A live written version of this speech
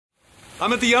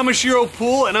I'm at the Yamashiro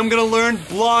pool and I'm gonna learn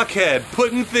blockhead,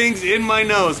 putting things in my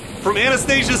nose, from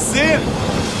Anastasia Sin.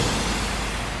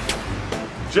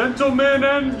 Gentlemen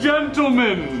and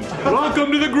gentlemen,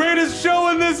 welcome to the greatest show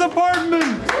in this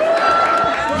apartment.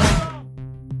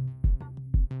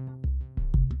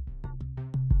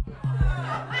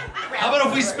 How about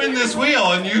if we spin this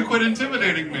wheel and you quit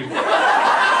intimidating me?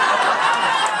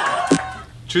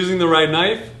 Choosing the right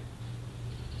knife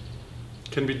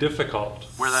can be difficult.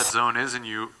 Where that zone is and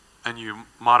you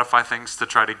modify things to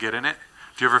try to get in it.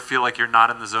 Do you ever feel like you're not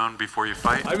in the zone before you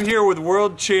fight? I'm here with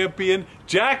world champion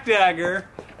Jack Dagger,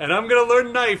 and I'm gonna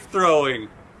learn knife throwing.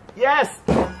 Yes!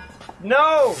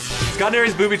 No! Scot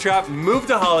Nery's Booby Trap moved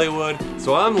to Hollywood,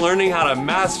 so I'm learning how to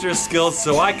master skills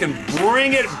so I can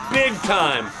bring it big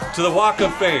time to the Walk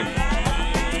of Fame.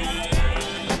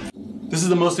 This is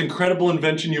the most incredible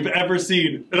invention you've ever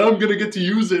seen, and I'm gonna get to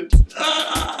use it.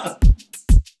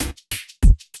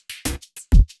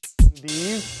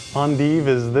 Endive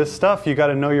is this stuff. You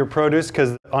gotta know your produce,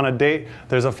 because on a date,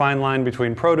 there's a fine line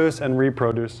between produce and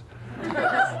reproduce.